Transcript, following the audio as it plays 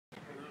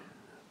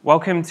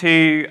Welcome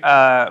to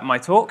my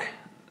talk,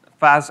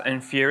 FaaS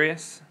and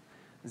Furious,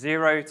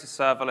 0 to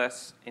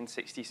serverless in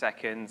 60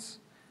 seconds,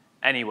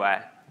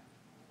 anywhere.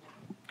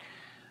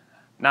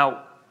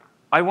 Now,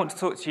 I want to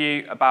talk to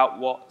you about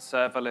what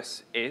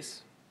serverless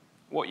is,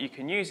 what you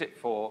can use it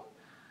for,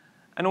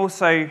 and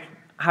also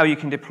how you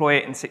can deploy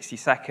it in 60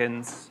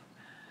 seconds.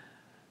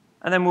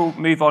 And then we'll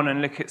move on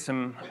and look at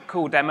some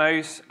cool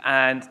demos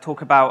and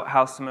talk about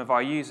how some of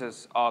our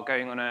users are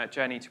going on a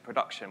journey to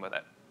production with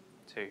it,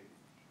 too.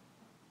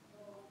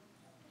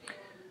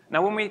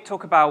 Now, when we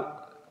talk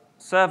about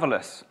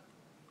serverless,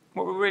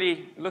 what we're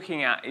really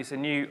looking at is a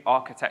new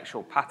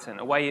architectural pattern,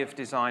 a way of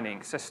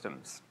designing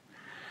systems.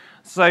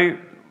 So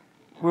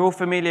we're all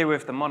familiar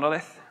with the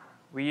monolith.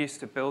 We used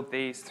to build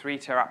these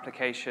 3-tier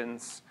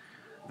applications.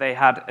 They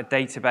had a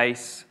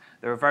database.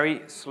 They were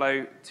very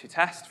slow to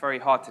test, very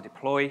hard to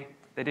deploy.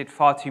 They did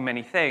far too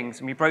many things,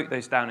 and we broke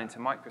those down into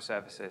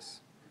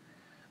microservices.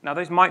 Now,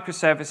 those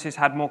microservices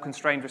had more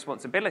constrained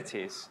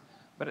responsibilities,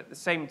 but at the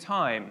same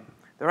time,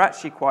 they're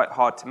actually quite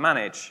hard to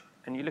manage.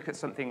 And you look at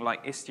something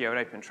like Istio and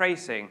Open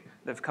Tracing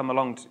that have come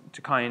along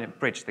to kind of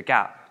bridge the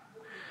gap.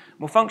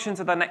 Well, functions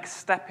are the next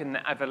step in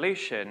the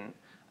evolution,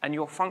 and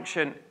your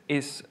function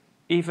is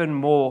even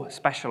more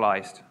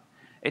specialized.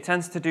 It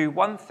tends to do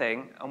one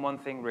thing and one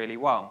thing really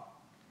well.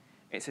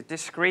 It's a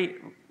discrete,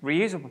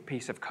 reusable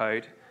piece of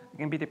code that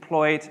can be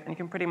deployed, and you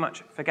can pretty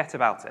much forget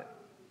about it.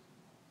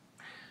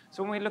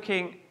 So when we're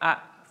looking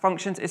at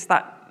functions, it's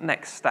that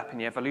next step in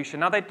the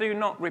evolution. Now, they do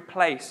not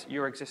replace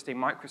your existing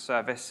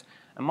microservice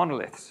and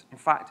monoliths. In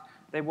fact,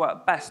 they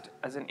work best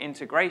as an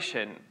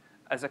integration,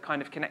 as a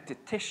kind of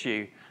connected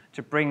tissue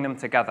to bring them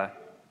together.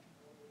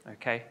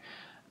 Okay?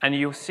 And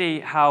you'll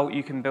see how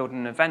you can build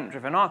an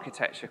event-driven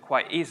architecture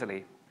quite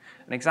easily.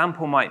 An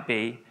example might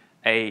be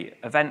an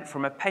event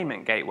from a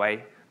payment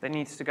gateway that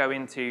needs to go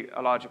into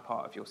a larger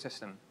part of your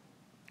system.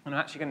 And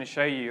I'm actually going to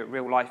show you a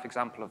real-life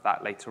example of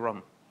that later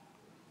on.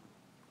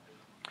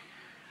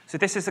 So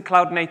this is a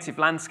cloud-native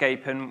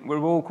landscape, and we're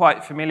all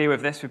quite familiar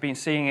with this. We've been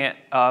seeing it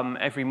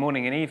every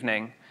morning and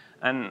evening.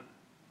 And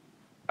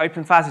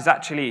OpenFaaS is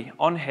actually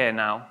on here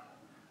now.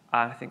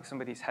 I think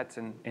somebody's head's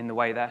in the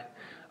way there.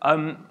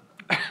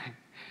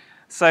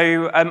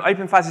 So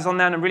OpenFaaS is on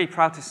there, and I'm really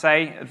proud to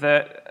say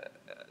that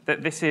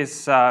this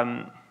is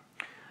kind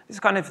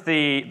of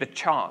the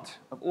chart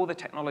of all the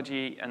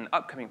technology and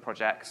upcoming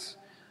projects.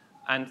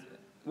 And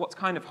what's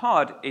kind of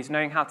hard is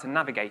knowing how to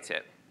navigate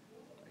it.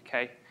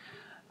 Okay?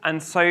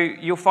 And so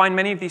you'll find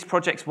many of these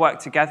projects work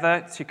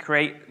together to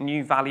create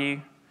new value.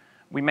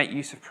 We make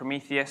use of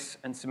Prometheus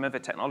and some other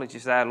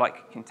technologies there,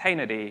 like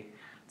Containerd,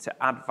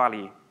 to add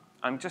value.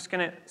 I'm just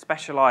going to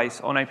specialize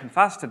on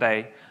OpenFaaS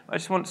today. I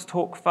just want to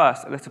talk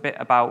first a little bit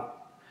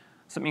about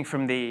something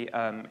from the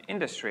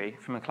industry,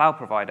 from a cloud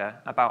provider,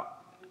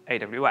 about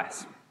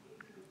AWS.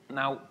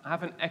 Now, I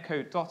have an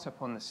Echo Dot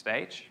up on the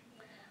stage.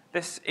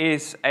 This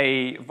is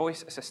a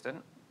voice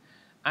assistant.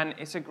 And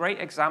it's a great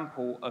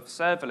example of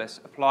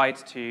serverless applied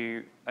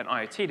to an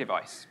IoT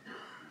device.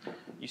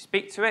 You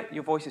speak to it,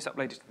 your voice is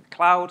uploaded to the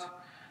cloud.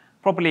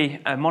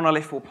 Probably a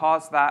monolith will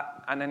parse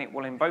that, and then it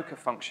will invoke a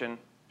function,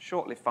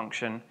 short-lived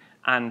function,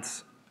 and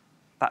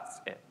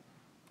that's it.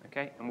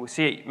 Okay? And we'll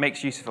see it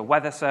makes use of a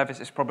weather service.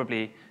 It's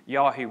probably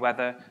Yahoo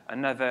Weather,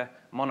 another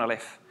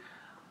monolith.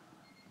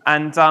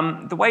 And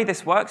the way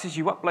this works is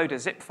you upload a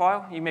zip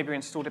file. You maybe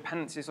install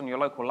dependencies on your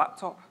local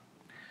laptop.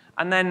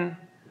 And then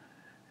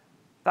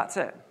that's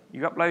it.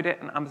 You upload it,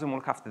 and Amazon will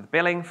look after the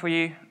billing for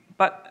you.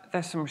 But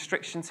there's some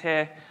restrictions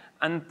here.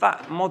 And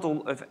that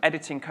model of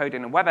editing code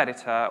in a web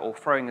editor or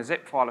throwing a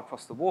zip file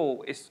across the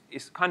wall is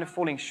kind of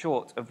falling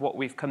short of what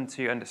we've come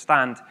to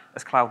understand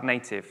as cloud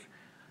native.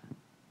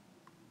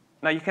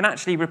 Now, you can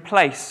actually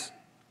replace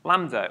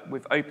Lambda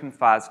with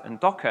OpenFaaS and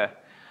Docker.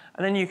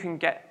 And then you can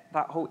get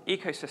that whole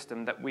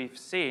ecosystem that we've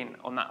seen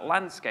on that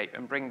landscape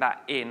and bring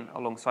that in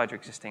alongside your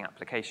existing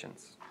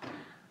applications.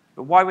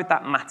 But why would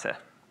that matter?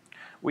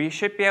 Well, you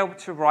should be able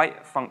to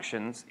write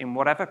functions in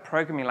whatever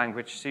programming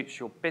language suits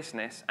your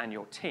business and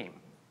your team.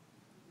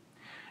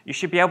 You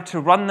should be able to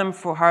run them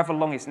for however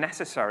long is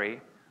necessary,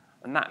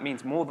 and that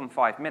means more than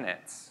 5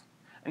 minutes.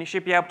 And you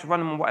should be able to run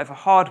them on whatever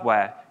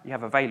hardware you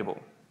have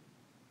available.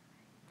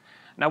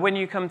 Now, when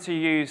you come to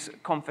use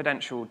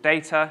confidential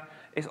data,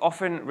 it's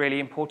often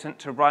really important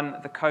to run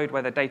the code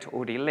where the data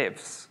already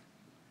lives.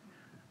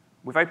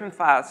 With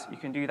OpenFaaS, you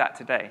can do that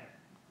today.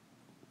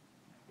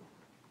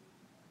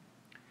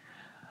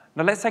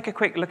 Now, let's take a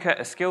quick look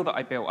at a skill that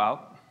I built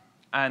out.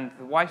 And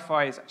the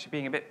Wi-Fi is actually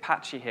being a bit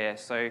patchy here,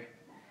 so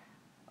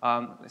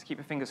let's keep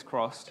our fingers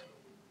crossed.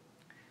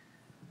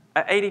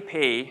 At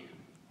ADP,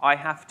 I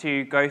have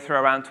to go through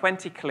around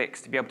 20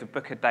 clicks to be able to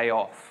book a day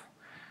off.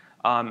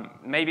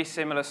 Maybe a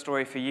similar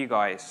story for you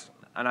guys.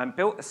 And I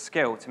built a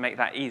skill to make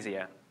that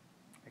easier.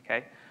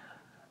 Okay?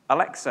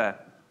 Alexa,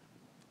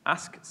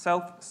 ask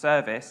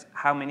self-service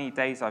how many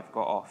days I've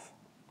got off.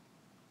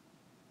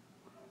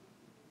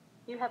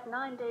 You have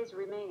 9 days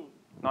remaining.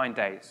 9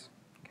 days.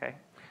 Okay.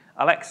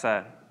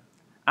 Alexa,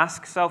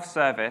 ask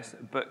self-service,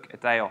 book a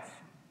day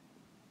off.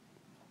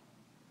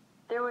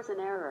 There was an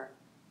error.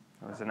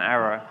 There was an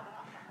error.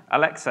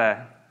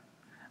 Alexa,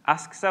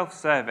 ask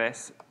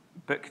self-service,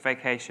 book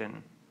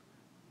vacation.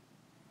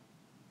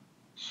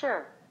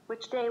 Sure.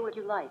 Which day would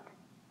you like?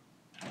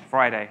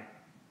 Friday.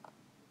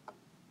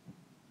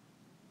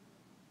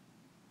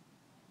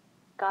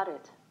 Got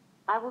it.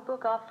 I will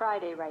book off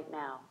Friday right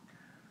now.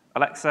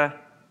 Alexa,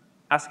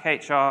 ask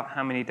HR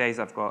how many days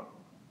I've got.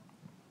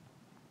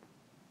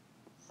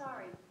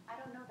 Sorry, I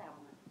don't know that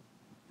one.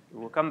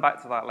 We'll come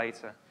back to that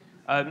later.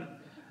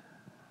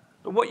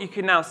 But what you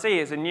can now see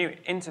is a new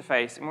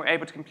interface, and we're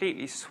able to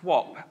completely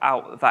swap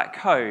out that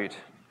code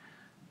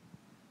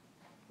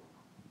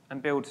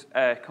and build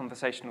a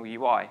conversational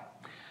UI.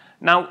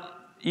 Now,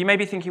 you may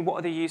be thinking, what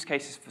are the use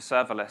cases for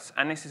serverless?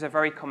 And this is a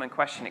very common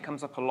question. It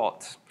comes up a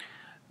lot.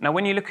 Now,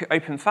 when you look at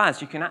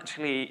OpenFaaS, you can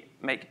actually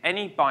make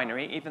any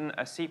binary, even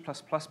a C++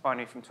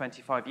 binary from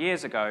 25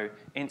 years ago,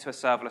 into a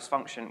serverless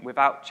function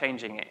without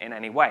changing it in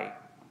any way.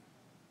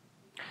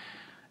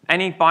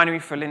 Any binary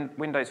for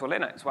Windows or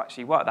Linux will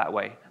actually work that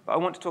way. But I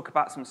want to talk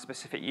about some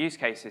specific use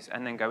cases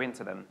and then go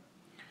into them.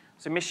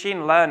 So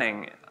machine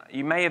learning,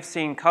 you may have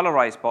seen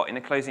Colorized Bot in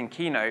a closing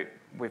keynote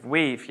with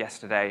Weave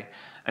yesterday,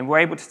 and we're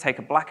able to take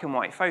a black and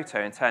white photo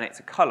and turn it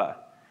to color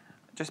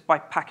just by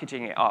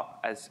packaging it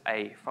up as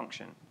a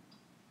function.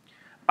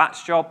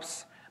 Batch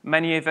jobs,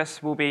 many of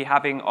us will be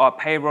having our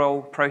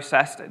payroll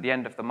processed at the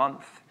end of the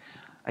month.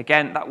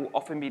 Again, that will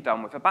often be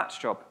done with a batch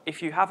job.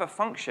 If you have a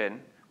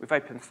function with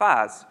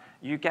OpenFaaS,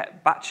 you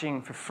get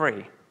batching for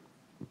free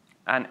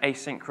and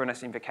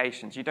asynchronous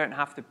invocations. You don't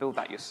have to build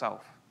that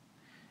yourself.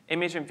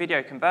 Image and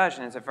video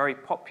conversion is a very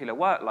popular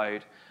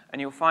workload,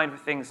 and you'll find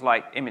with things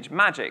like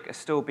ImageMagick are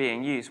still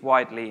being used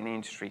widely in the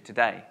industry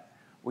today,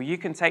 where you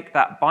can take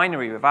that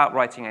binary without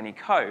writing any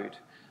code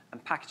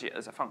and package it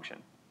as a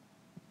function.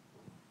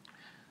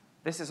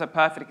 This is a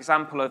perfect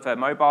example of a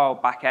mobile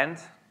backend,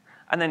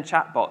 and then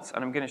chatbots.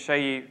 And I'm going to show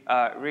you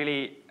a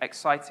really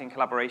exciting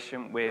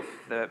collaboration with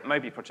the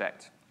Moby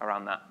project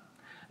around that.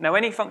 Now,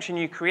 any function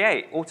you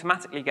create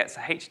automatically gets a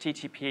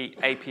HTTP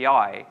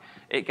API.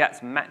 It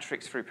gets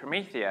metrics through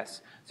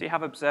Prometheus, so you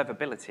have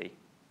observability.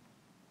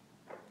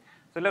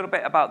 So a little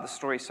bit about the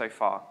story so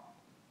far.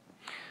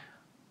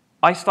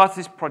 I started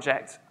this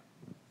project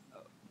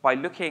by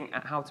looking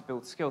at how to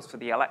build skills for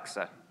the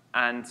Alexa.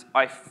 And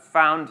I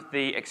found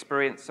the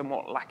experience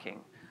somewhat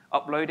lacking.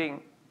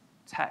 Uploading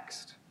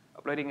text,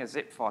 uploading a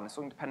zip file, and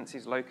installing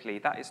dependencies locally,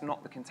 that is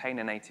not the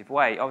container native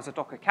way. I was a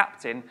Docker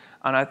captain,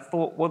 and I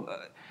thought, well,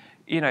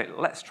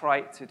 let's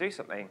try to do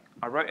something.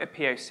 I wrote a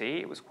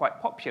POC. It was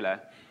quite popular.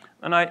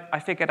 And I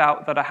figured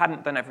out that I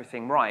hadn't done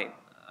everything right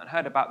and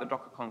heard about the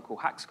DockerCon Cool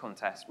Hacks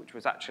contest, which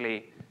was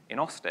actually in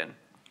Austin.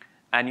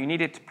 And you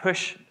needed to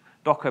push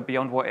Docker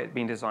beyond what it had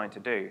been designed to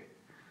do.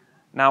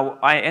 Now,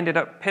 I ended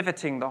up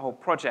pivoting the whole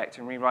project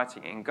and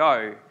rewriting it in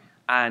Go,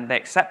 and they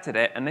accepted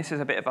it, and this is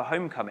a bit of a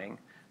homecoming.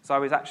 So I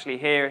was actually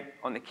here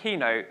on the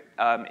keynote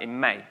in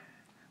May.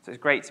 So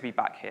it's great to be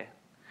back here.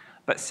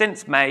 But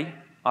since May,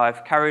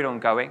 I've carried on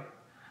going,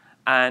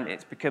 and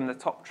it's become the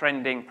top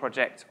trending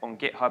project on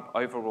GitHub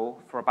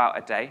overall for about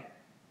a day.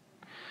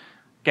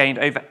 Gained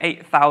over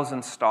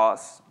 8,000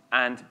 stars,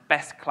 and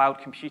best cloud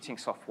computing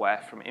software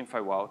from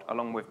InfoWorld,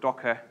 along with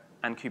Docker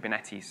and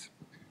Kubernetes.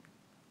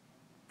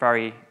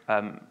 Very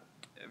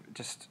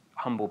just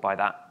humbled by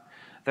that.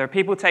 There are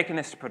people taking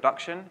this to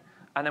production,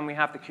 and then we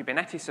have the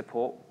Kubernetes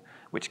support,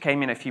 which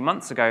came in a few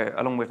months ago,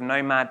 along with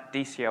Nomad,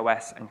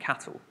 DCOS, and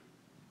Cattle.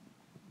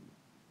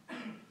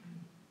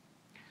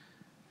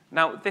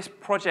 Now, this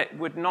project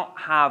would not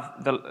have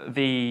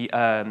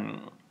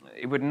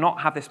it would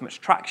not have this much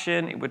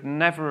traction. It would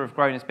never have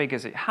grown as big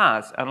as it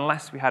has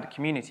unless we had a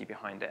community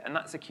behind it, and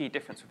that's a key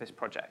difference with this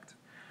project.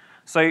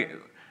 So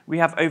we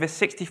have over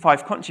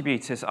 65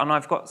 contributors, and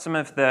I've got some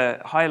of the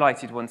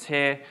highlighted ones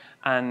here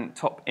and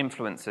top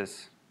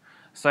influencers.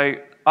 So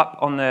up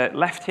on the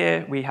left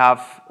here, we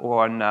have,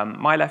 or on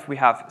my left, we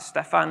have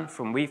Stefan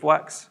from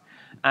Weaveworks,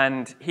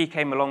 and he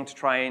came along to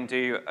try and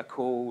do a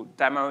cool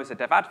demo as a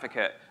dev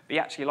advocate, but he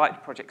actually liked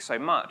the project so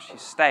much, he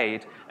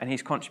stayed, and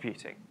he's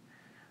contributing.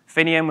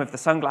 Finian with the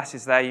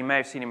sunglasses there, you may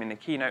have seen him in the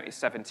keynote, is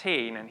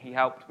 17, and he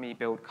helped me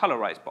build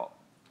Colorized Bot.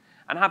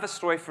 And I have a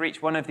story for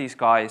each one of these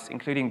guys,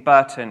 including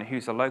Burton,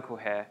 who's a local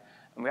here,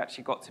 and we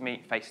actually got to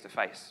meet face to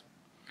face.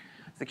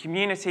 The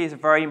community is a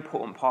very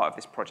important part of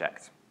this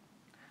project.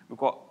 We've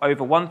got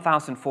over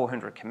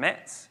 1,400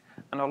 commits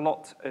and a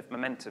lot of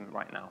momentum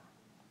right now.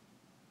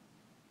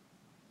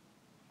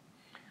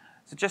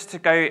 So just to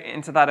go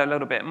into that a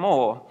little bit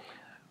more,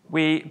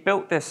 we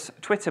built this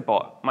Twitter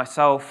bot,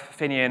 myself,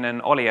 Finian,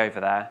 and Ollie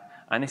over there,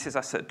 and this is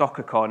us at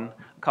DockerCon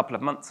a couple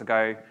of months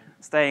ago,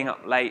 staying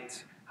up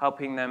late,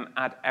 helping them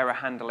add error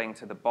handling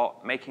to the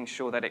bot, making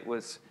sure that it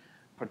was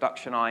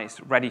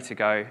productionized, ready to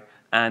go,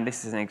 and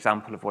this is an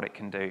example of what it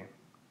can do.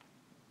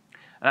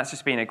 And that's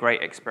just been a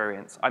great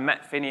experience. I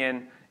met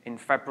Finian in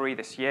February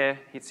this year.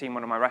 He'd seen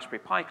one of my Raspberry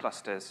Pi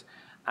clusters,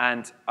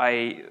 and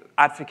I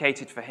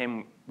advocated for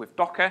him with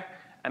Docker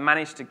and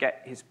managed to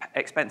get his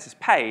expenses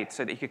paid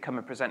so that he could come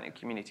and present at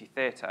Community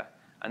Theatre.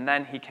 And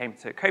then he came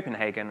to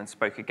Copenhagen and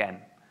spoke again.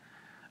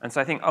 And so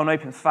I think on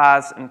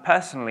OpenFaaS, and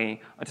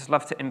personally, I just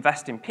love to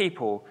invest in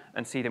people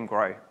and see them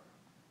grow.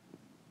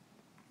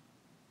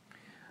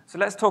 So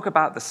let's talk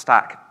about the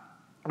stack.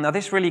 Now,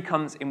 this really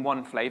comes in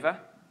one flavor,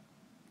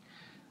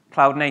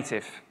 cloud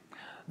native.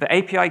 The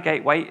API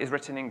gateway is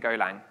written in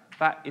Golang.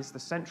 That is the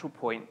central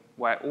point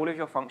where all of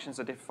your functions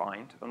are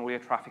defined and all your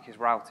traffic is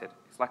routed.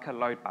 It's like a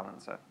load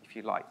balancer, if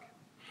you like.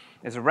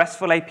 There's a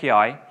RESTful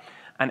API,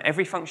 and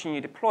every function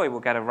you deploy will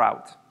get a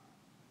route.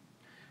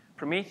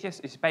 Prometheus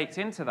is baked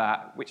into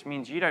that, which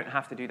means you don't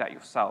have to do that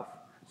yourself.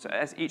 So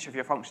as each of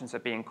your functions are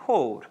being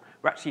called,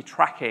 we're actually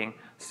tracking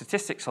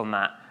statistics on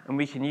that, and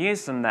we can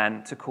use them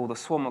then to call the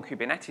Swarm or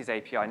Kubernetes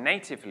API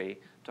natively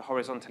to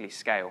horizontally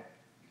scale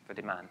for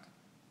demand.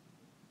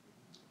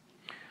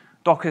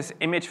 Docker's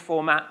image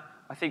format,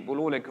 I think we'll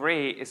all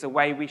agree, is the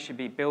way we should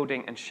be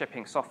building and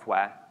shipping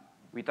software.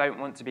 We don't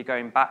want to be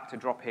going back to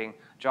dropping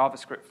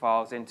JavaScript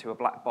files into a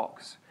black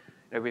box.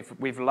 You know,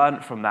 we've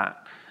learned from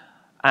that.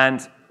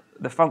 And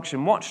the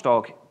function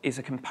watchdog is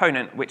a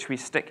component which we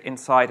stick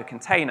inside a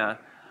container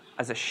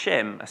as a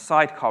shim, a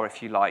sidecar,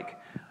 if you like,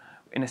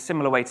 in a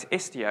similar way to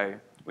Istio,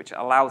 which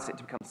allows it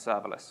to become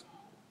serverless.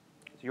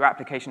 So your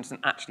application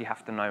doesn't actually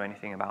have to know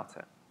anything about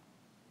it.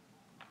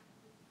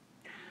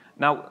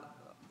 Now,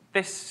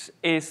 this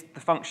is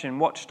the function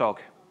watchdog.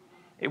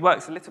 It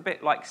works a little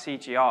bit like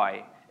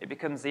CGI. It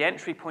becomes the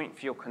entry point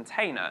for your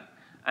container,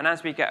 and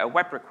as we get a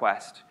web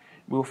request,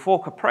 we'll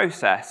fork a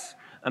process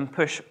and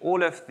push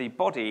all of the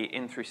body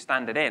in through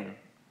standard in,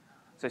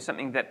 so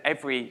something that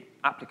every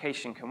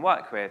application can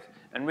work with,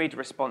 and read a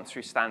response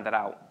through standard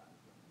out.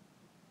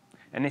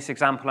 In this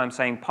example, I'm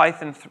saying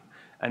Python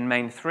and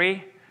main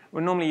 3.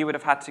 Well, normally you would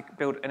have had to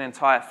build an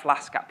entire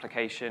Flask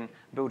application,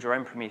 build your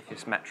own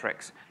Prometheus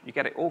metrics. You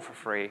get it all for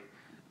free,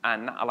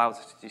 and that allows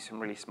us to do some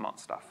really smart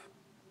stuff.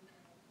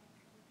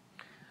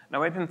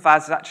 Now,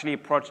 OpenFaaS is actually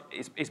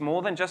is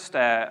more than just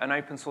an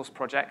open source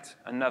project,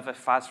 another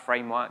FaaS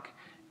framework.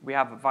 We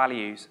have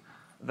values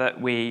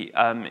that we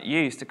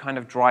use to kind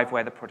of drive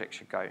where the project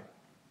should go.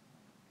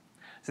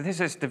 So this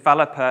is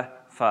developer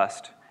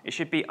first. It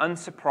should be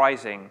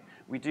unsurprising.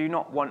 We do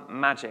not want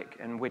magic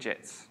and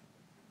widgets.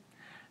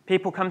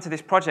 People come to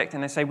this project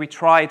and they say, we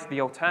tried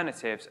the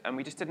alternatives and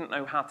we just didn't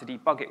know how to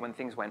debug it when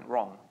things went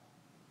wrong.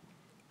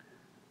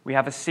 We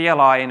have a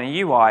CLI and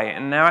a UI,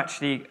 and they're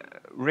actually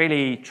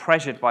really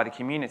treasured by the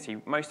community.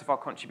 Most of our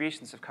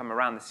contributions have come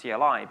around the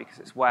CLI because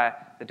it's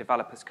where the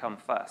developers come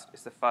first.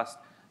 It's the first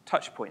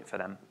touch point for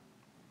them.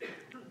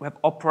 We have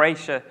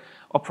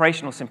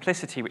operational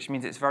simplicity, which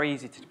means it's very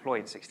easy to deploy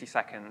in 60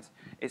 seconds.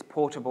 It's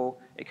portable.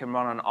 It can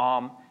run on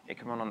ARM. It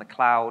can run on the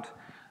cloud.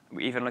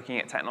 We're even looking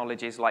at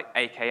technologies like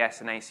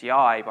AKS and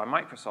ACI by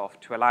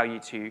Microsoft to allow you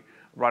to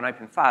run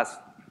OpenFaaS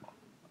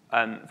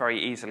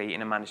very easily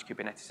in a managed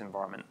Kubernetes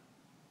environment.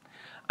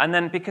 And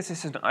then because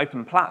this is an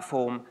open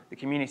platform, the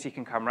community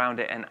can come around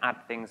it and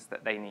add things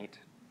that they need,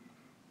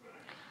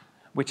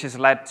 which has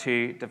led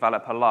to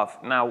developer love.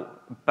 Now,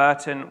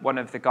 Burton, one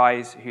of the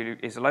guys who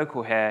is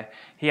local here,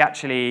 he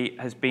actually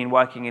has been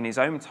working in his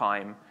own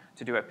time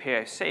to do a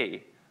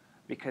POC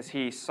because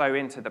he's so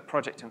into the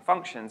project and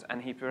functions,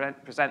 and he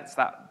presents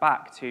that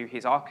back to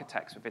his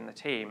architects within the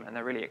team, and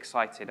they're really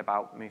excited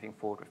about moving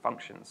forward with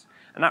functions.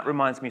 And that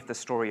reminds me of the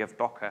story of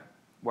Docker,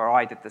 where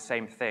I did the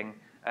same thing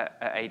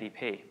at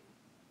ADP.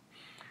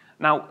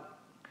 Now,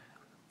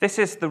 this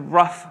is the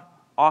rough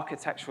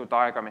architectural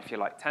diagram, if you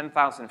like,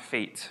 10,000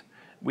 feet.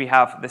 We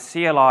have the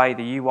CLI,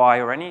 the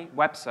UI, or any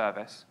web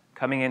service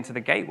coming into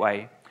the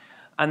gateway,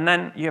 and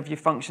then you have your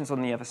functions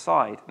on the other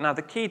side. Now,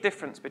 the key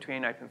difference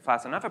between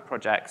OpenFaaS and other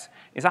projects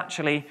is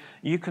actually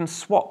you can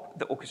swap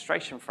the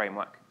orchestration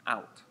framework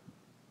out.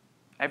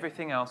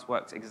 Everything else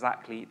works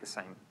exactly the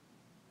same.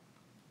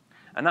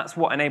 And that's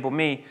what enabled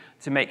me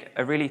to make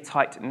a really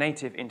tight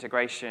native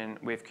integration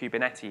with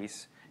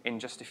Kubernetes in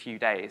just a few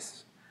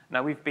days.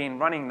 Now, we've been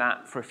running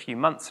that for a few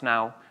months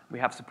now. We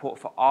have support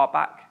for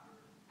RBAC,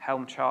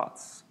 Helm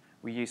charts.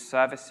 We use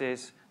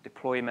services,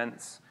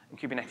 deployments, and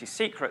Kubernetes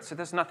secrets, so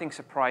there's nothing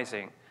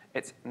surprising.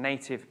 It's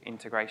native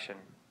integration.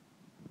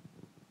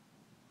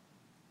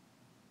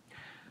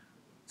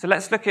 So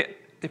let's look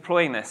at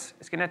deploying this.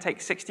 It's going to take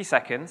 60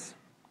 seconds,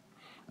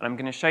 and I'm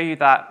going to show you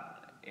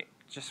that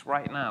just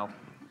right now.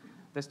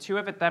 There's two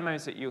other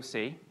demos that you'll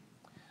see.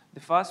 The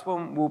first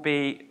one will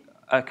be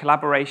a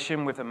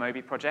collaboration with a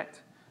Moby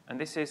project,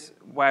 and this is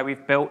where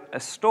we've built a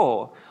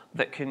store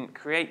that can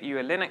create you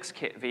a Linux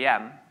kit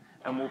VM,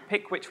 and we'll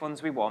pick which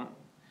ones we want,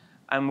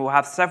 and we'll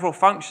have several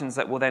functions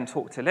that will then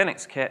talk to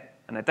Linux kit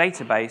and a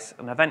database,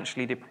 and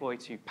eventually deploy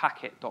to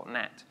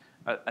packet.net,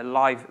 a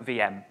live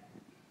VM.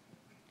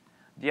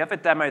 The other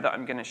demo that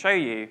I'm going to show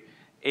you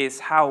is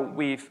how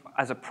we've,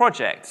 as a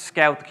project,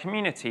 scaled the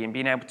community and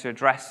been able to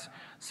address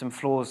some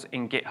flaws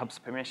in GitHub's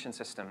permission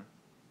system.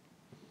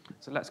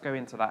 So let's go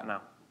into that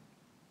now.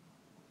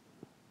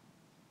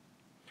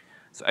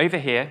 So over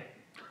here,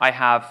 I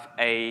have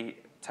a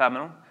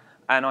terminal,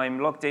 and I'm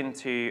logged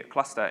into a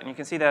cluster, and you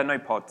can see there are no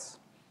pods.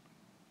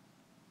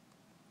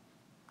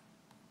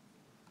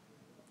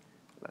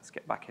 Let's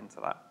get back into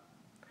that.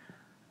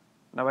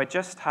 Now, I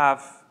just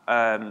have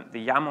the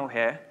YAML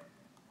here,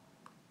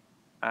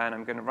 and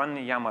I'm going to run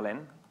the YAML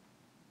in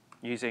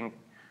using,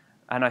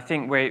 and I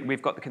think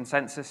we've got the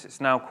consensus.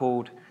 It's now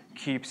called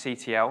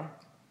kubectl.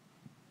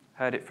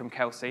 Heard it from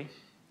Kelsey.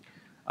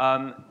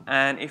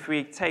 And if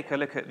we take a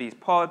look at these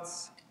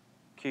pods,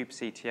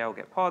 kubectl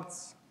get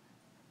pods,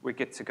 we're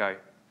good to go.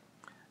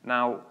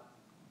 Now,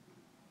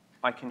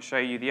 I can show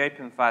you the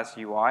OpenFaaS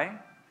UI.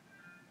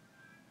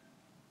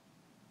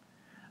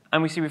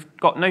 And we see we've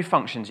got no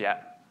functions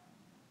yet.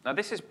 Now,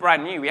 this is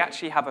brand new. We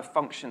actually have a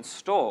function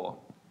store.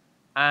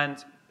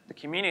 And the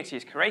community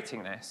is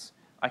creating this.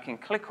 I can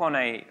click on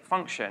a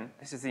function.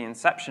 This is the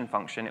inception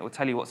function. It will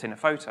tell you what's in a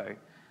photo.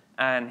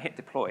 And hit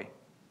deploy.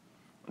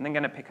 I'm then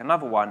going to pick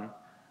another one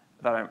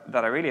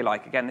that I really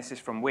like. Again, this is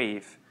from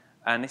Weave.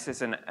 And this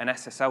is an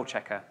SSL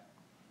checker.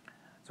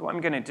 So what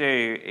I'm going to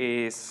do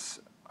is,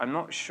 I'm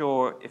not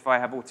sure if I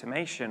have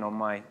automation on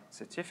my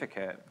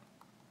certificate.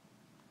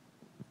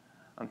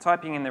 I'm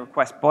typing in the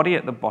request body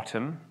at the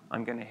bottom.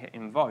 I'm going to hit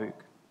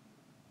invoke.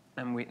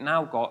 And we've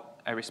now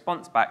got a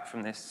response back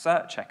from this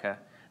cert checker.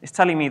 It's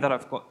telling me that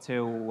I've got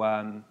till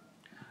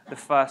the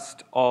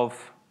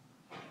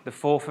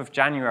 4th of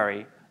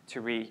January to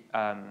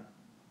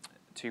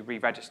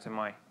re-register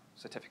my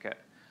certificate.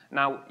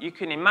 Now, you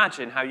can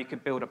imagine how you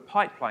could build a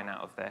pipeline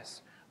out of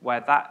this, where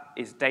that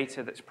is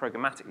data that's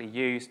programmatically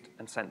used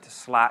and sent to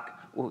Slack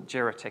or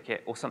Jira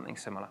ticket or something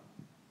similar.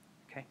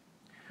 Okay?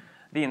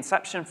 The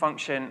inception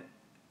function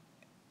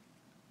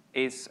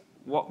is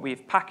what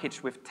we've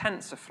packaged with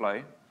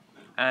TensorFlow.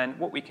 And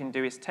what we can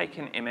do is take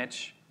an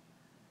image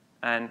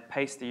and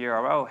paste the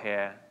URL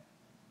here,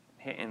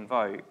 hit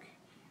invoke,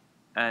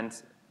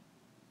 and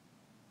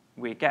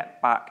we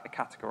get back a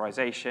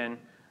categorization.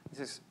 This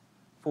is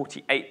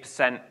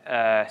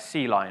 48%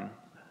 C-line,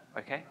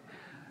 okay?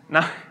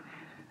 Now,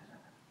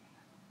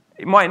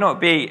 it might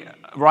not be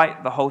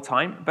right the whole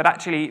time, but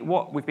actually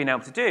what we've been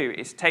able to do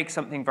is take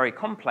something very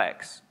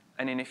complex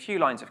and in a few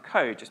lines of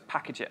code, just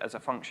package it as a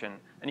function.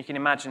 And you can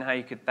imagine how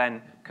you could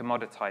then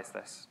commoditize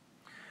this.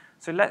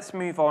 So let's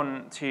move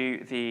on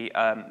to the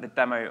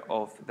demo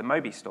of the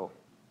Moby store.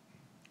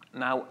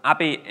 Now,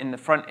 Abby in the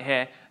front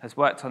here has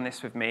worked on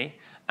this with me.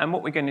 And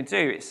what we're going to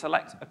do is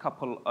select a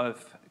couple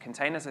of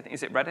containers. I think,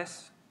 is it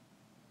Redis,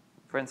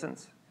 for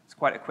instance? It's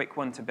quite a quick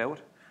one to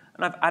build.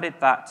 And I've added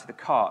that to the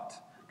cart.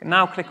 I can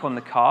now click on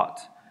the cart,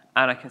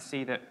 and I can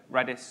see that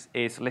Redis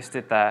is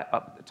listed there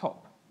up at the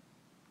top.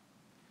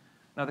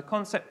 Now, the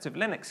concept of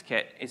Linux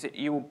Kit is that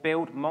you will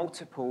build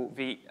multiple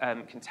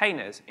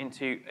containers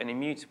into an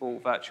immutable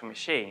virtual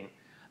machine.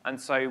 And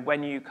so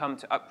when you come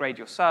to upgrade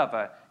your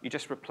server, you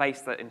just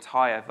replace the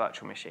entire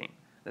virtual machine.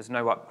 There's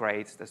no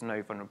upgrades. There's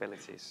no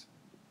vulnerabilities.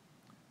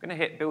 I'm going to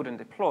hit build and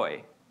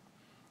deploy.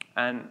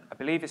 And I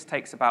believe this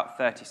takes about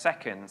 30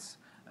 seconds.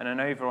 And then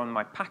over on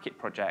my packet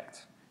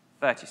project,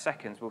 30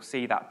 seconds, we'll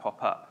see that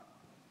pop up.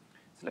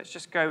 So let's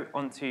just go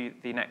on to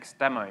the next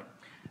demo.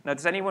 Now,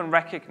 does anyone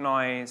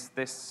recognize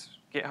this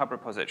GitHub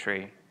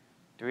repository?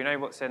 Do we know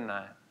what's in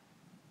there?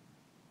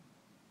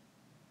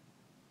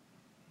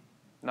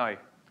 No.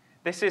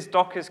 This is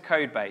Docker's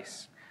code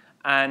base.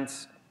 And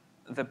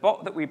the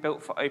bot that we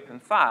built for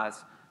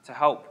OpenFaaS to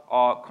help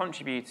our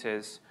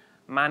contributors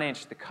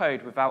manage the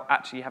code without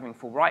actually having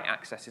full write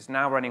access is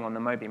now running on the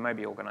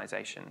Moby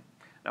organization.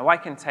 Now, I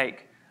can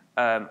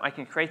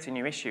create a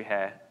new issue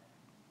here,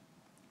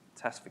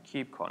 test for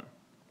KubeCon.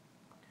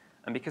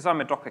 And because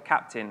I'm a Docker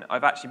captain,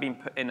 I've actually been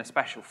put in a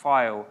special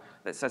file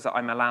that says that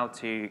I'm allowed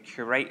to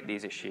curate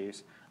these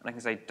issues. And I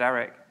can say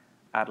Derek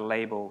add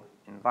label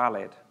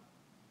invalid.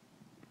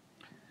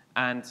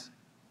 And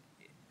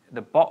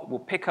the bot will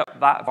pick up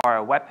that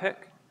via a webhook.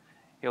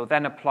 He'll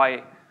then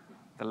apply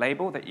the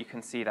label that you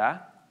can see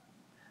there.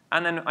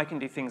 And then I can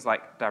do things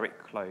like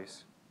direct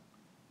close.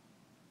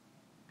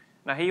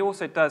 Now, he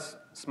also does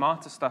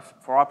smarter stuff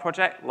for our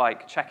project,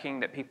 like checking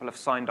that people have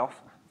signed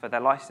off for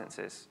their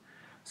licenses.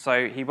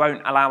 So he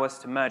won't allow us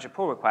to merge a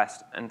pull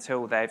request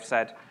until they've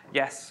said,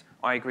 yes,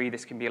 I agree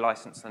this can be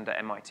licensed under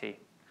MIT. And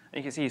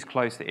you can see he's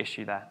closed the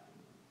issue there.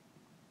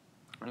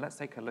 And let's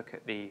take a look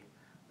at the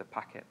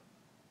packet.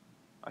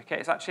 OK,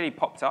 it's actually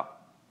popped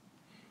up.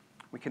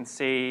 We can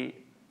see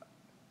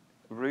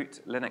root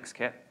Linux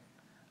Kit.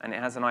 And it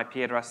has an IP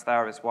address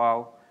there as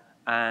well.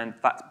 And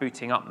that's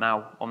booting up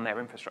now on their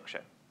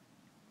infrastructure.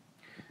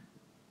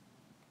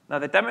 Now,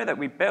 the demo that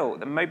we built,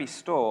 the Moby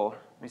store,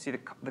 you see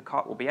the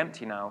cart will be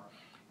empty now,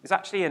 is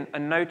actually a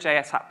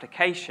Node.js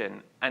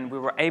application. And we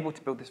were able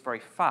to build this very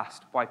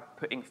fast by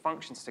putting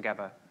functions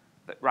together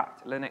that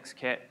wrapped Linux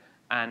Kit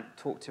and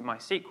talked to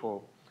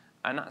MySQL.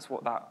 And that's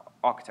what that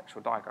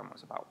architectural diagram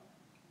was about.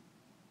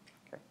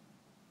 Okay.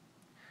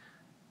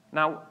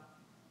 Now,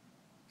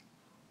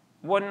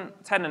 one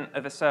tenet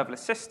of a serverless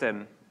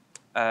system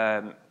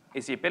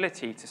is the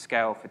ability to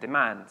scale for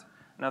demand.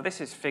 Now,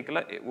 this is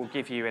Figlet. It will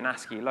give you an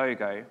ASCII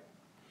logo.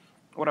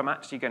 What I'm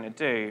actually going to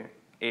do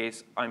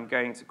is I'm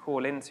going to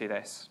call into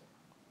this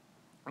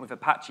with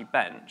Apache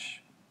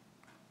Bench.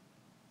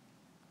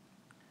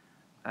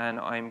 And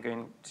I'm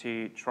going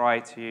to try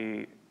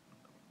to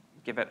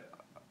give it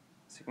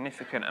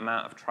significant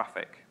amount of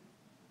traffic.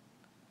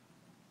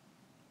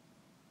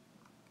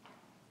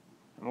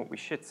 And what we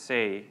should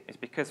see is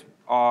because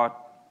our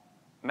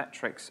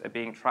metrics are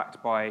being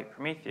tracked by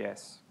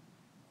Prometheus,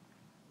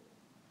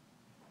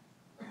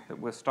 that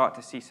we'll start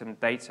to see some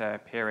data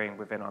appearing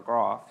within our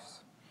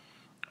graphs.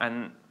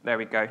 And there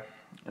we go.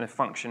 And the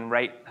function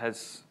rate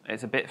is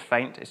a bit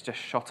faint. It's just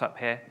shot up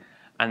here.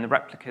 And the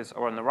replicas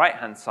are on the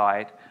right-hand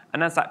side.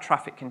 And as that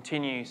traffic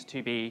continues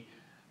to be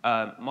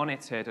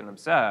monitored and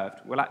observed,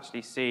 we'll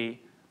actually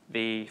see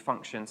the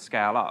function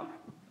scale up.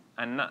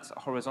 And that's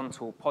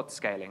horizontal pod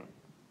scaling.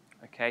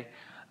 Okay?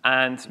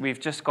 And we've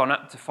just gone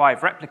up to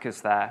 5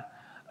 replicas there.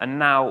 And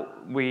now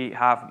we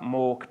have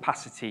more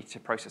capacity to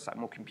process that,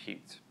 more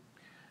compute.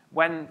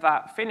 When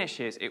that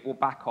finishes, it will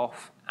back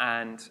off,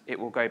 and it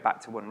will go back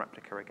to 1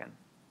 replica again.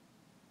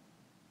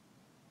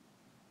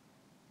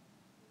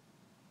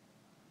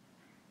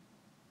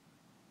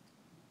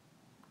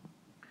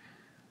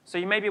 So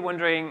you may be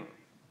wondering,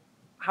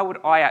 how would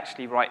I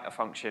actually write a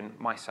function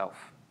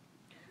myself?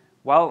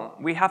 Well,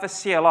 we have a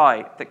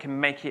CLI that can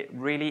make it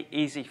really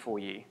easy for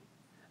you.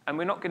 And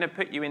we're not going to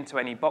put you into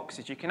any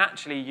boxes. You can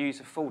actually use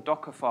a full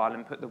Docker file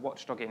and put the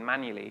watchdog in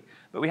manually.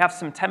 But we have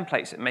some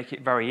templates that make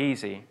it very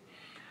easy.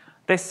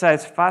 This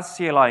says FaaS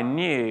CLI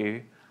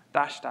new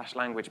 --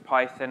 language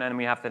Python, and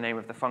we have the name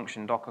of the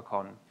function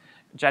dockercon.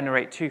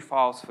 Generate 2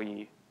 files for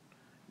you,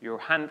 your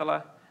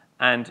handler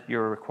and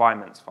your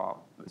requirements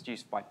file that's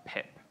used by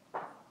pip.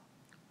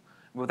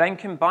 We'll then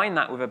combine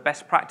that with a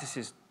best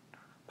practices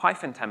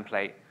Python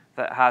template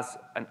that has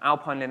an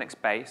Alpine Linux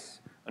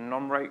base, a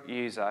non-root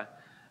user,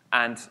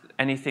 and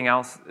anything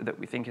else that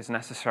we think is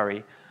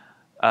necessary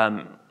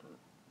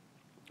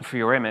for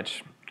your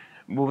image.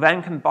 We'll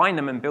then combine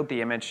them and build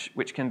the image,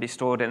 which can be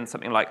stored in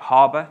something like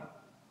Harbor,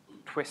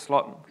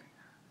 Twistlock,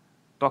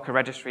 Docker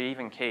registry,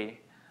 even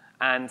key.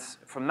 And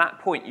from that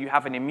point, you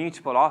have an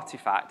immutable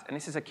artifact. And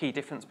this is a key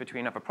difference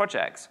between other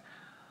projects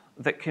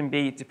that can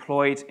be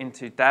deployed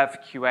into dev,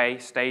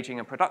 QA, staging,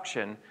 and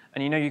production.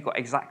 And you know you've got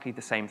exactly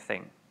the same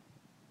thing.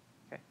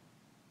 Okay.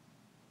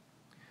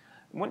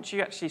 Once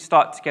you actually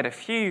start to get a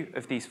few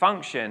of these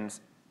functions,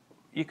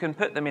 you can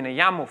put them in a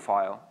YAML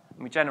file.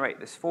 And we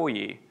generate this for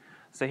you.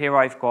 So here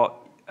I've got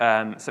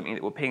something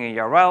that will ping a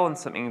URL and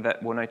something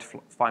that will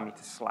notify me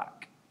to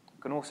Slack. I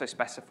can also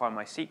specify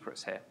my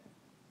secrets here.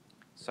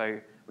 So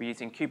we're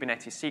using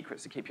Kubernetes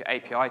secrets to keep your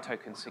API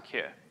tokens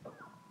secure.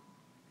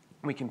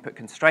 We can put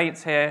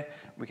constraints here.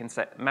 We can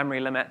set memory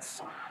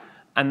limits.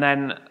 And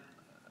then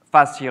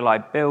FaaS CLI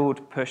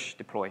build, push,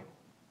 deploy.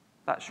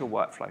 That's your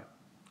workflow.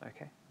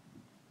 Okay.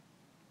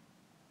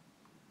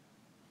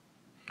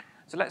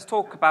 So let's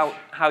talk about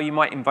how you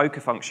might invoke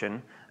a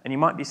function. And you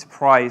might be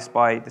surprised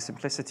by the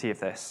simplicity of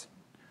this.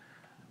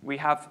 We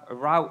have a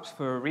route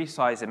for a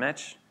resize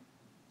image,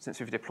 since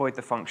we've deployed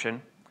the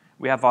function.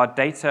 We have our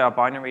data, our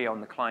binary on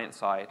the client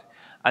side.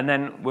 And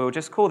then we'll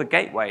just call the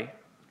gateway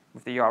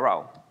with the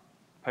URL,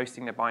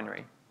 posting the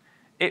binary.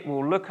 It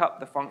will look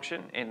up the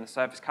function in the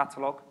service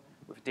catalog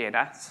with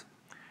DNS,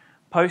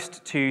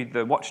 post to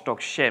the watchdog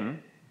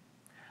shim,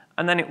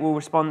 and then it will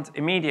respond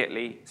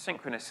immediately,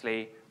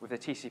 synchronously, with a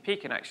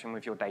TCP connection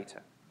with your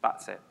data.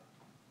 That's it.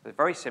 It's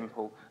very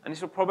simple, and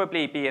this will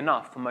probably be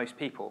enough for most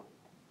people.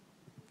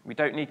 We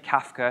don't need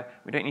Kafka.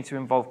 We don't need to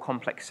involve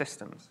complex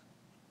systems.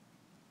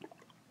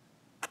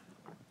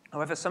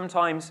 However,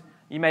 sometimes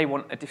you may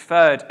want a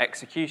deferred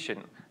execution,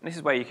 and this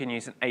is where you can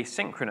use an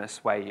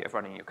asynchronous way of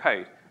running your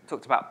code. I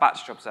talked about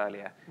batch jobs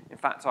earlier. In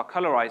fact, our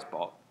colorized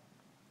bot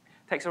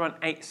takes around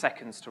 8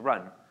 seconds to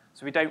run,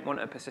 so we don't want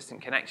a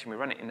persistent connection. We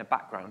run it in the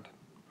background.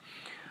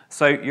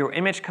 So your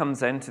image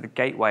comes into the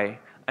gateway,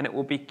 and it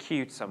will be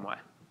queued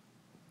somewhere.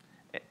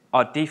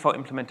 Our default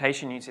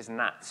implementation uses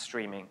NAT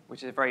streaming,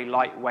 which is a very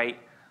lightweight,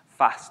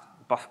 fast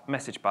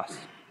message bus.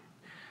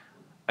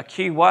 A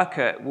queue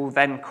worker will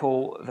then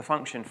call the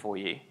function for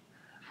you.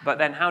 But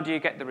then how do you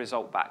get the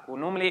result back? Well,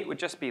 normally it would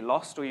just be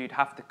lost, or you'd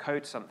have to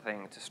code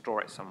something to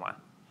store it somewhere.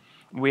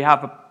 We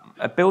have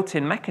a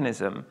built-in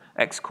mechanism,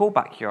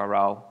 xCallback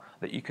URL,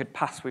 that you could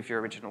pass with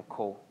your original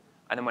call.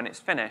 And then when it's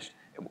finished,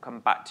 it will come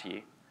back to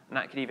you. And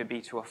that could either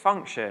be to a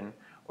function,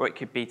 or it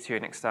could be to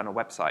an external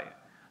website.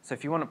 So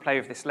if you want to play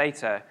with this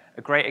later,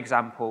 a great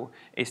example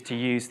is to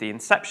use the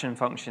inception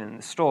function in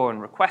the store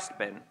and request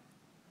bin,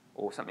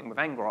 or something with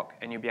ngrok,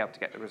 and you'll be able to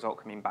get the result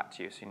coming back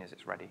to you as soon as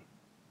it's ready.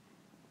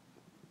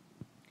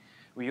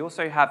 We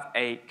also have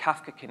a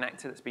Kafka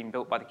connector that's been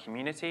built by the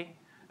community,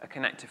 a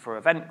connector for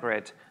Event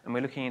Grid, and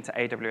we're looking into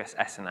AWS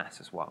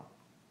SNS as well.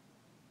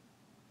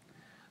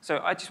 So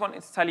I just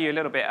wanted to tell you a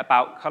little bit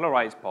about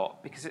colorized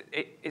bot, because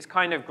it's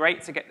kind of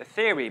great to get the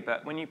theory,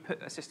 but when you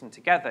put a system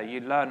together,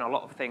 you learn a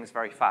lot of things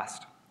very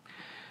fast.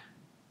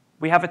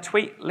 We have a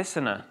tweet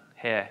listener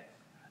here.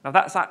 Now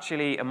that's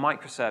actually a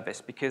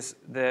microservice because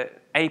the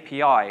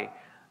API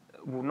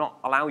will not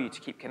allow you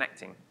to keep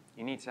connecting.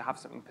 You need to have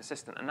something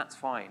persistent, and that's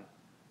fine.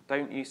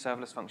 Don't use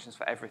serverless functions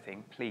for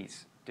everything.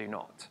 Please do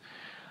not.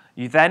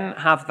 You then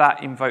have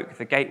that invoke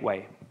the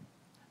gateway.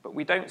 But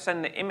we don't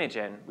send the image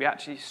in. We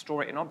actually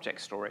store it in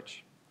object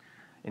storage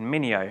in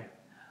Minio.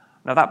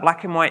 Now that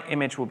black and white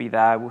image will be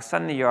there. We'll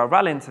send the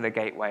URL into the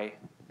gateway.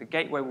 The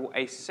gateway will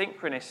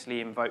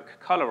asynchronously invoke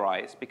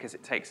colorize because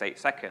it takes 8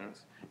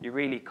 seconds. You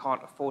really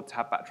can't afford to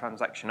have that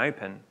transaction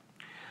open.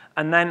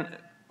 And then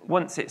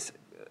once it's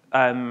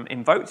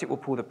invoked, it will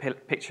pull the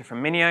picture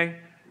from Minio.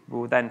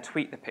 We'll then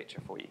tweet the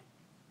picture for you.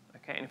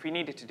 Okay, and if we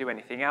needed to do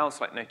anything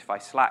else, like notify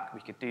Slack,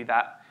 we could do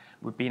that.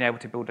 We've been able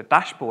to build a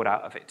dashboard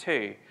out of it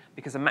too,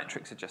 because the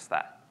metrics are just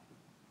there.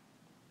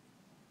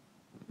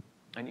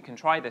 And you can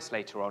try this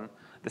later on.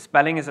 The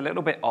spelling is a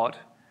little bit odd.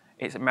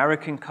 It's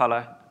American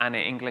color and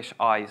English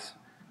eyes.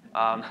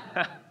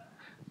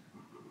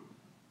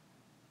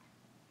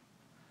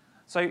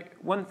 So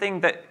one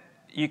thing that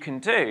you can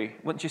do,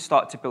 once you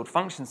start to build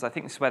functions, I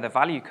think this is where the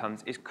value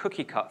comes, is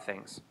cookie cut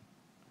things.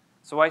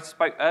 So I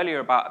spoke earlier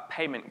about a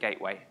payment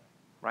gateway,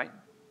 right?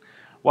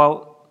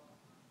 Well,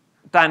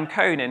 Dan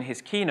Cohn in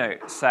his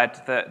keynote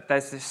said that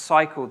there's this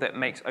cycle that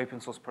makes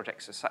open source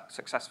projects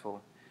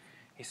successful.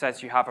 He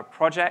says you have a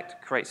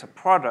project, creates a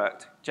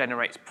product,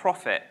 generates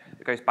profit,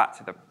 that goes back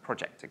to the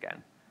project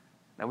again.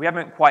 Now, we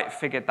haven't quite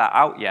figured that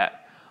out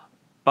yet,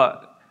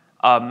 but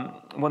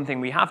one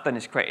thing we have done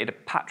is created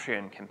a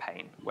Patreon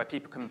campaign where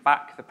people can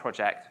back the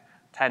project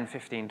 $10,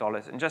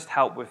 $15 and just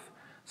help with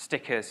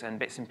stickers and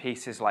bits and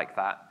pieces like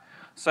that.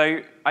 So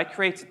I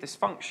created this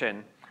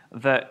function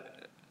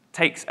that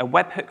takes a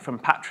webhook from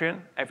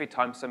Patreon every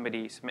time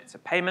somebody submits a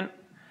payment.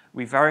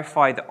 We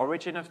verify the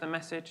origin of the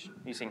message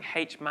using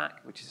HMAC,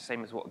 which is the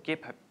same as what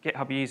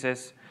GitHub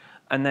uses,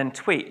 and then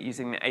tweet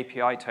using the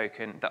API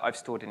token that I've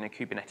stored in a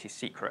Kubernetes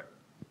secret.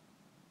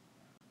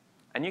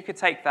 And you could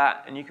take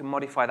that and you can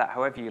modify that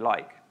however you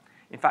like.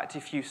 In fact,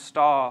 if you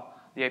star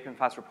the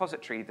OpenFaaS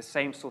repository, the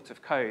same sort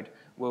of code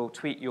will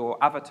tweet your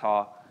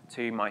avatar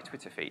to my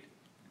Twitter feed,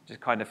 which is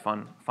kind of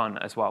fun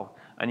as well.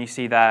 And you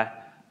see there,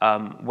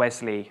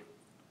 Wesley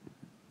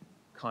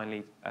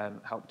kindly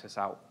helped us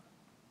out.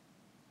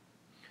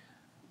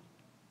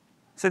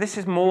 So this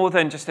is more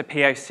than just a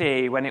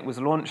POC. When it was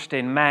launched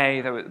in May,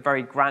 there were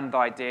very grand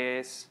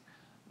ideas.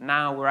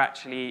 Now we're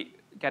actually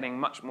getting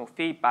much more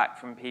feedback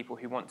from people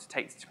who want to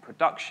take it to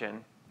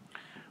production.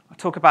 I'll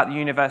talk about the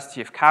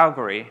University of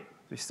Calgary.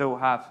 We still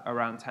have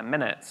around 10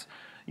 minutes.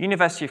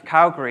 University of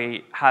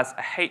Calgary has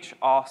a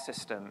HR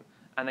system,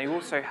 and they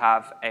also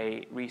have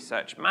a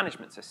research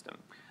management system.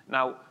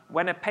 Now,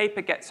 when a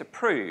paper gets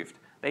approved,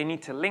 they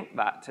need to link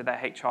that to their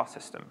HR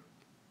system.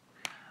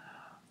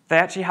 They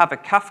actually have a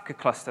Kafka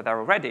cluster there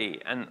already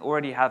and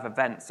already have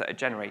events that are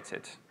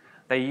generated.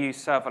 They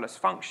use serverless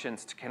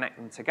functions to connect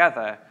them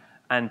together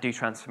and do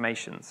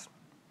transformations.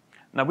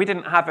 Now, we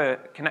didn't have a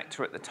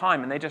connector at the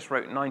time, and they just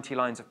wrote 90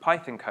 lines of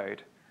Python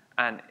code,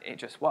 and it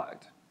just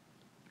worked.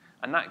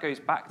 And that goes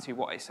back to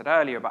what I said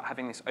earlier about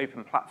having this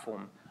open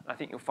platform. I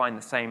think you'll find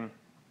the same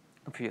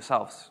for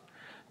yourselves.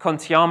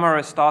 Contiama are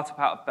a startup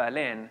out of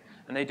Berlin,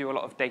 and they do a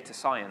lot of data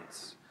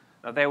science.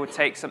 Now, they would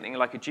take something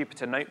like a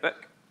Jupyter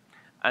notebook,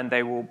 and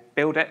they will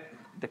build it,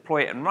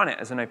 deploy it, and run it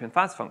as an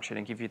OpenFaaS function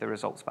and give you the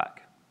results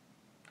back.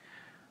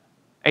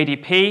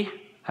 ADP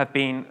have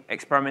been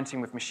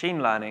experimenting with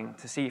machine learning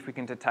to see if we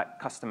can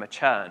detect customer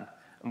churn.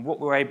 And what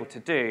we were able to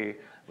do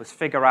was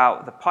figure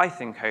out the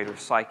Python code with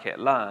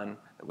scikit-learn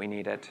that we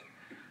needed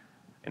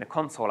in a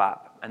console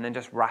app, and then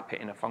just wrap it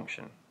in a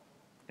function.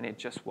 And it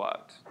just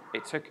worked.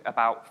 It took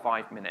about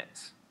 5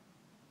 minutes.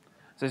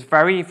 So it's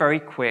very, very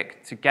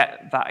quick to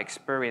get that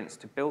experience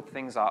to build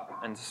things up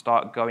and to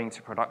start going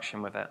to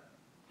production with it.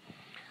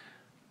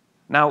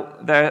 Now,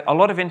 there are a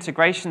lot of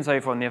integrations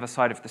over on the other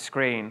side of the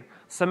screen.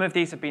 Some of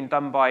these have been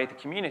done by the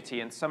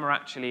community, and some are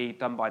actually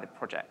done by the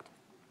project.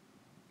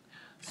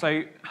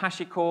 So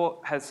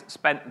HashiCorp has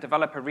spent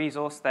developer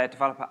resource. Their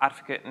developer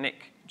advocate,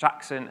 Nick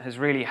Jackson, has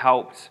really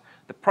helped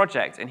the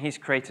project, and he's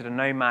created a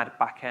Nomad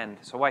backend.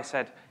 So I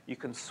said you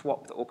can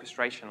swap the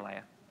orchestration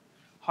layer.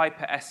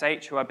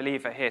 HyperSH, who I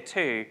believe are here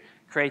too,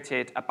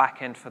 created a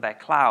backend for their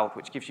cloud,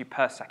 which gives you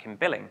per-second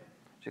billing,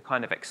 which is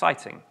kind of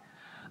exciting.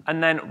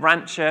 And then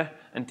Rancher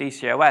and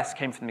DCOS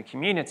came from the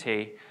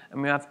community,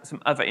 and we have some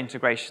other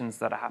integrations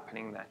that are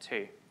happening there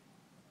too.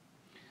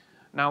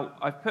 Now,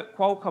 I've put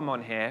Qualcomm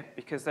on here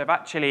because they've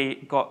actually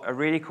got a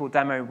really cool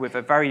demo with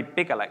a very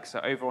big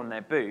Alexa over on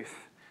their booth,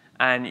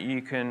 and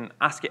you can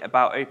ask it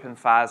about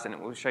OpenFaaS, and it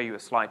will show you a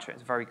slideshow.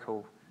 It's very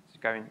cool. So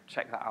go and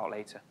check that out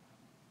later.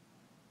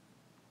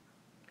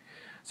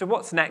 So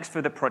what's next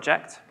for the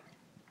project?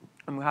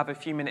 And we'll have a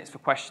few minutes for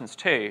questions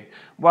too.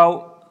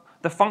 Well,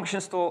 the function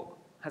store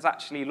has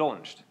actually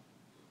launched.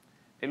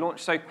 It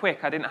launched so quick,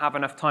 I didn't have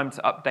enough time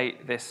to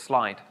update this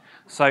slide.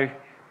 So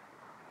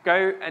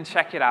go and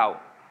check it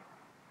out.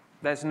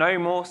 There's no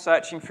more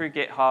searching through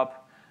GitHub.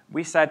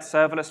 We said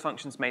serverless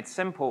functions made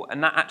simple,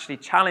 and that actually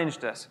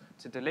challenged us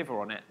to deliver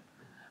on it.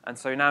 And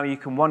so now you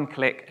can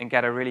one-click and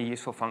get a really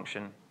useful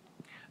function.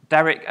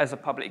 Derek, as a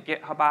public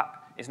GitHub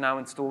app, is now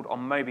installed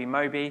on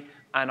Moby,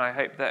 and I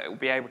hope that it will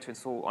be able to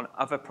install on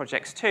other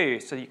projects too,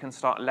 so you can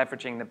start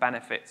leveraging the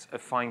benefits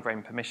of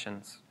fine-grained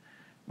permissions.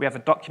 We have a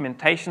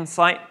documentation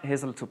site.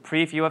 Here's a little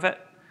preview of it,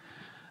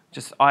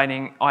 just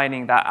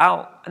ironing that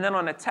out. And then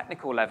on a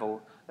technical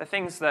level, the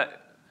things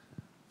that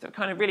that are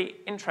kind of really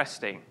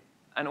interesting,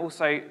 and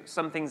also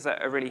some things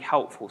that are really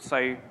helpful.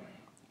 So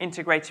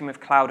integrating with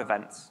cloud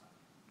events,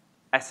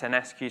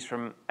 SNS queues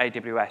from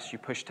AWS, you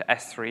push to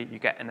S3, you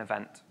get an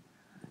event.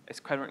 It's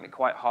currently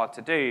quite hard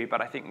to do,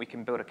 but I think we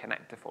can build a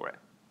connector for it.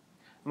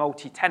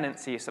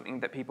 Multi-tenancy is something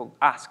that people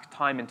ask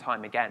time and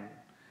time again.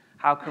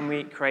 How can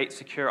we create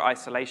secure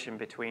isolation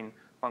between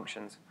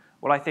functions?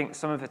 Well, I think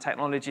some of the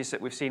technologies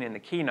that we've seen in the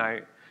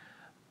keynote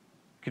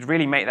could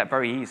really make that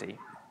very easy.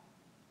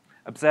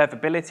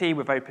 Observability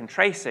with open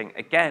tracing,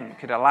 again,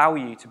 could allow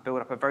you to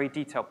build up a very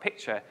detailed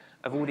picture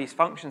of all these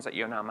functions that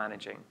you're now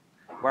managing.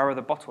 Where are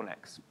the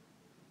bottlenecks?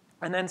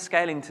 And then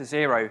scaling to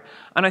zero.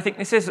 And I think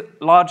this is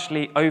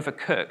largely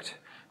overcooked.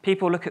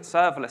 People look at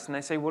serverless and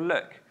they say, well,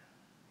 look,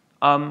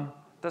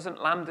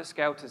 doesn't Lambda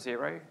scale to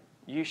zero?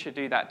 You should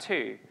do that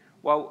too.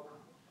 Well,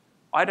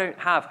 I don't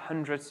have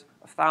hundreds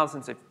of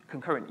thousands of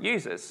concurrent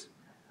users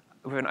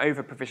with an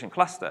over-provisioned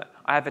cluster.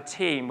 I have a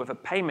team with a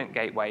payment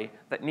gateway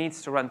that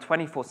needs to run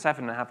 24/7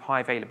 and have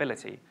high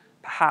availability.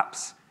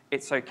 Perhaps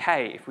it's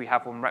OK if we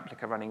have one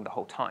replica running the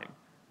whole time.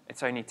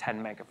 It's only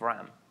 10 meg of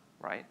RAM,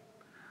 right?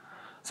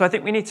 So I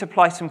think we need to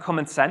apply some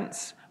common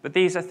sense, but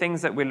these are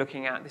things that we're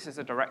looking at. This is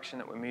a direction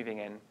that we're moving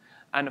in.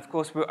 And of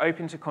course, we're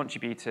open to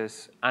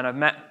contributors. And I've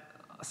met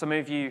some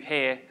of you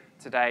here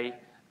today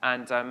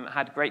and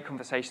had great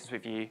conversations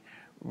with you.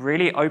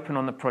 Really open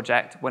on the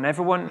project.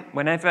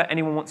 Whenever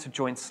anyone wants to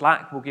join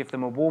Slack, we'll give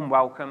them a warm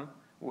welcome.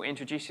 We'll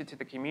introduce you to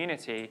the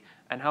community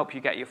and help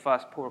you get your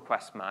first pull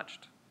request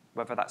matched,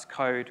 whether that's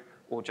code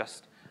or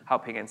just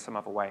helping in some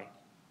other way.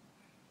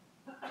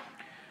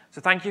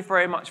 So thank you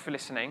very much for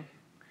listening.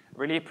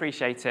 Really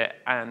appreciate it.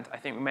 And I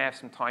think we may have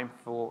some time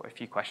for a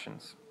few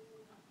questions.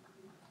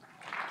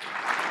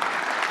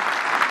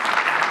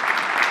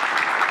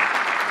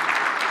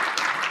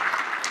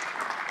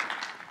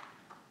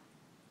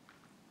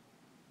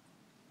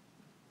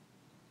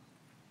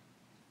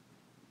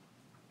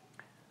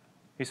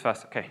 Who's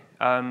first? OK.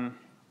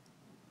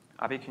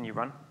 Abby, can you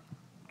run?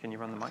 Can you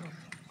run the mic?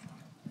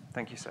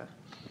 Thank you, sir.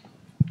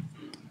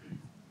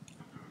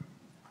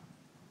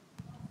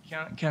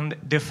 Can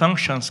the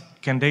functions,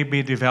 can they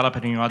be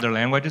developed in other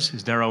languages?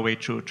 Is there a way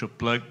to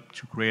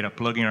create a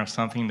plugin or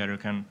something that you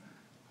can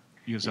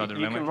use other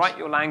languages? You can write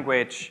your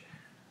language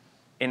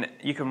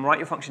you can write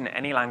your function in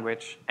any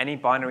language. Any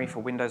binary for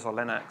Windows or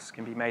Linux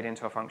can be made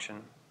into a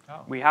function.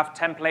 Oh. We have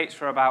templates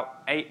for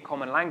about 8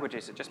 common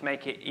languages that just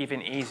make it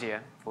even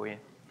easier for you.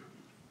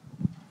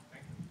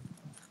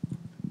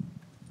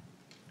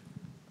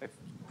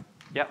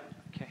 Yeah,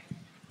 OK.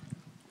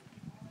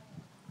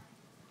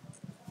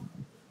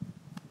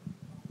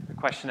 A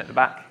question at the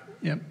back.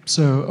 Yep.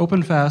 So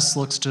OpenFaaS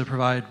looks to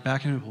provide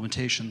backend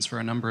implementations for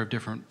a number of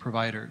different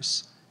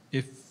providers.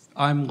 If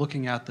I'm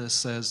looking at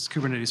this as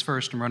Kubernetes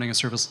first and running a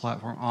service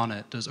platform on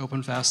it, does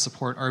OpenFaaS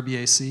support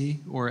RBAC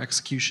or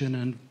execution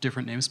in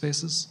different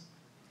namespaces?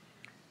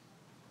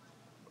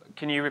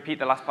 Can you repeat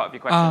the last part of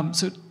your question?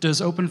 So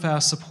does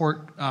OpenFaaS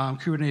support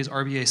Kubernetes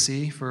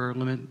RBAC for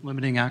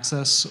limiting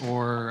access,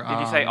 or did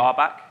you say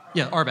RBAC?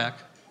 Yeah, RBAC.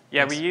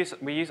 Yeah, yes.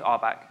 we use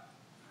RBAC,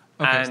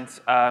 okay.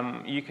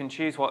 And you can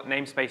choose what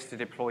namespace to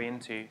deploy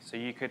into. So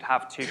you could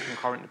have 2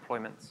 concurrent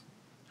deployments.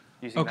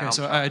 Okay,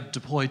 so I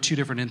deploy 2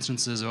 different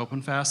instances of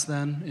OpenFaaS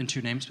then in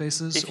 2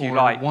 namespaces, if you or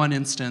like. 1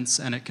 instance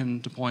and it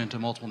can deploy into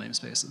multiple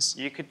namespaces.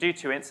 You could do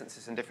 2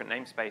 instances in different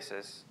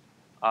namespaces.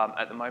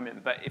 At the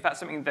moment, but if that's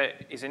something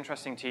that is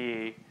interesting to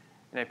you,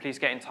 please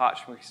get in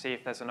touch and we can see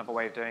if there's another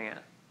way of doing it.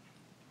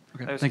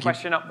 Okay, There's a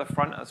question up the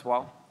front as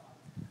well.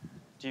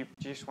 Do you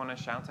just want to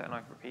shout it and I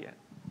can repeat it?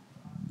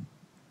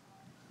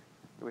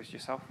 It was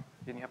yourself?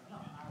 Didn't you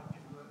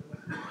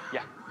have?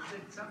 Yeah. Is the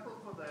example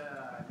for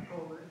the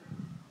code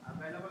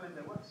available in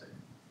the website?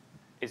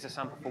 Is the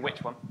sample for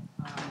which one?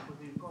 For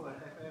the encoder,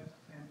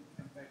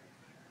 FFmpeg.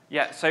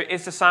 Yeah, so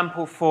is the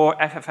sample for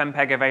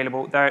FFmpeg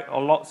available? There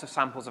are lots of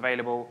samples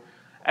available.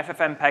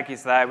 FFmpeg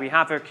is there. We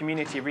have a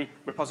community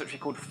repository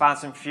called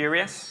FaaS and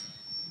Furious,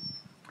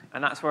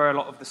 and that's where a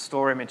lot of the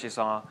store images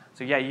are.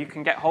 So yeah, you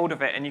can get hold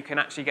of it, and you can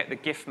actually get the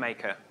GIF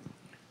maker.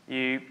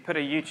 You put a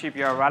YouTube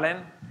URL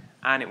in,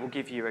 and it will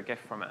give you a GIF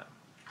from it.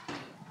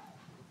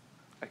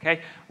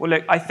 OK? Well,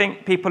 look, I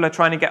think people are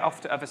trying to get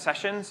off to other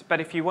sessions, but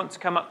if you want to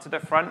come up to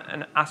the front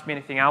and ask me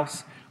anything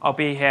else, I'll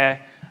be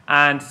here,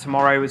 and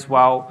tomorrow as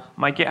well.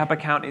 My GitHub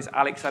account is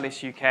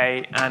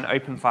AlexEllisUK and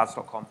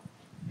openfaas.com.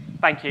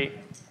 Thank you.